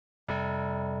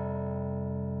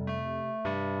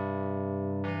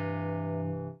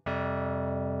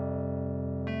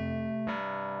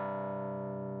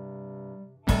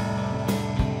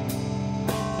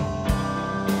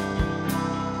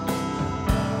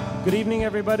Good evening,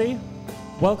 everybody.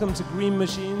 Welcome to Green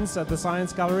Machines at the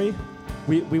Science Gallery.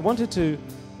 We wanted to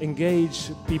engage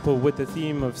people with the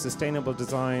theme of sustainable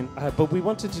design, but we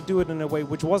wanted to do it in a way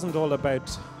which wasn't all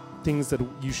about things that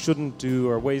you shouldn't do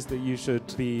or ways that you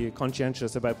should be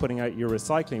conscientious about putting out your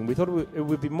recycling. We thought it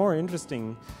would be more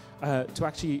interesting to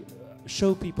actually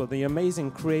show people the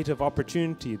amazing creative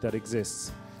opportunity that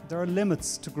exists. There are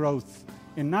limits to growth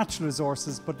in natural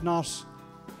resources, but not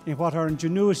in what our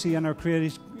ingenuity and our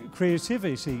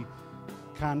creativity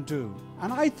can do.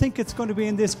 And I think it's going to be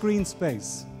in this green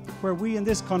space where we in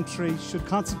this country should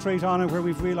concentrate on and where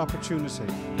we've real opportunity.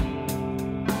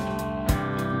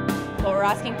 What we're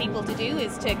asking people to do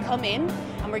is to come in,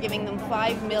 and we're giving them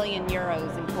 €5 million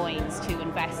in coins to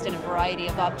invest in a variety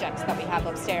of objects that we have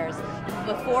upstairs.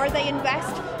 Before they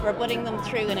invest, we're putting them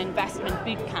through an investment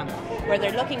boot camp where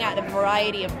they're looking at a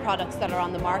variety of products that are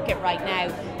on the market right now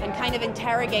and kind of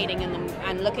interrogating them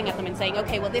and looking at them and saying,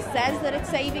 okay, well, this says that it's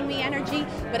saving me energy,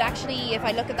 but actually if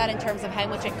I look at that in terms of how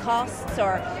much it costs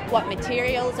or what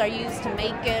materials are used to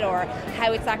make it or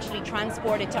how it's actually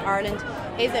transported to Ireland,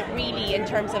 is it really, in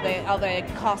terms of a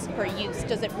cost per use,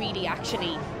 does it really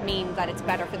actually mean that it's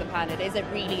better for the planet? Is it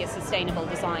really a sustainable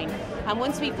design? And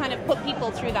once we've kind of put people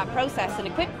through that process and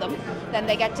equip them, then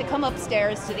they get to come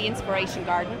upstairs to the Inspiration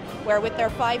Garden, where with their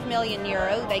 €5 million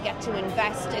they get to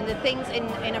invest in the things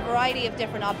in a variety of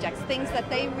different objects, things that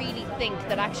they really think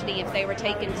that actually if they were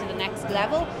taken to the next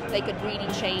level, they could really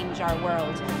change our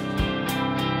world.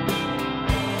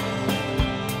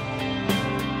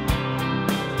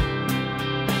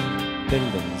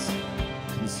 Buildings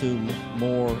consume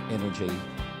more energy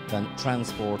than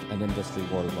transport and industry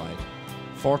worldwide.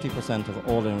 40% of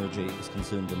all energy is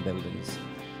consumed in buildings,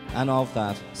 and of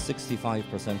that,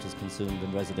 65% is consumed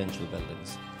in residential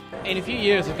buildings. In a few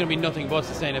years, there's going to be nothing but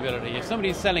sustainability. If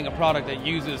somebody's selling a product that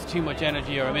uses too much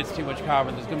energy or emits too much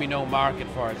carbon, there's going to be no market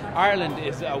for it. Ireland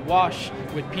is awash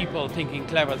with people thinking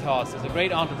clever thoughts. There's a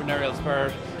great entrepreneurial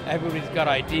spirit. Everybody's got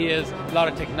ideas, a lot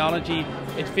of technology.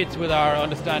 It fits with our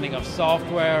understanding of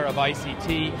software, of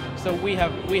ICT. So we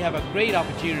have a great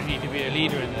opportunity to be a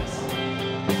leader in this.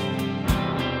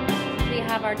 We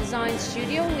have our design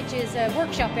studio, which is a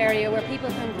workshop area where people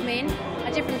can come in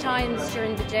at different times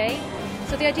during the day.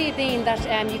 So the idea being that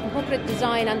you can put a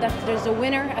design and that there's a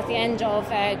winner at the end of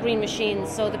Green Machines.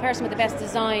 So the person with the best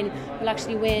design will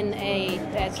actually win a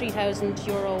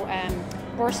 €3,000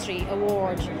 bursary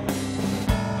award.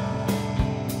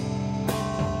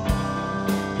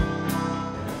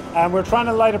 We're trying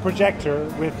to light a projector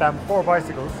with 4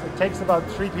 bicycles. It takes about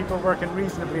 3 people working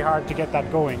reasonably hard to get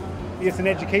that going. It's an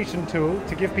education tool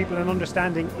to give people an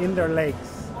understanding in their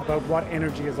legs about what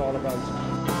energy is all about.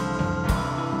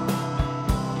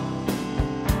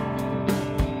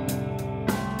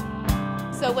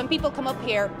 So when people come up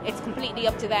here, it's completely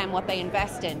up to them what they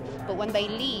invest in. But when they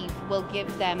leave, we'll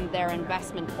give them their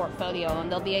investment portfolio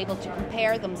and they'll be able to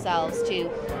compare themselves to,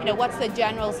 what's the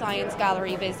general Science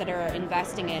Gallery visitor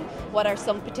investing in? What are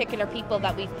some particular people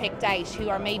that we've picked out who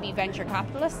are maybe venture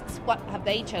capitalists? What have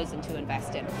they chosen to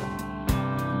invest in?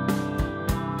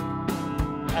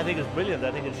 I think it's brilliant.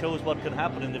 I think it shows what can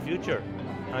happen in the future.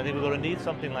 And I think we're going to need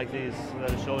something like these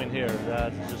that is showing here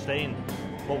that sustain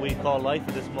what we call life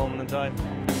at this moment in time.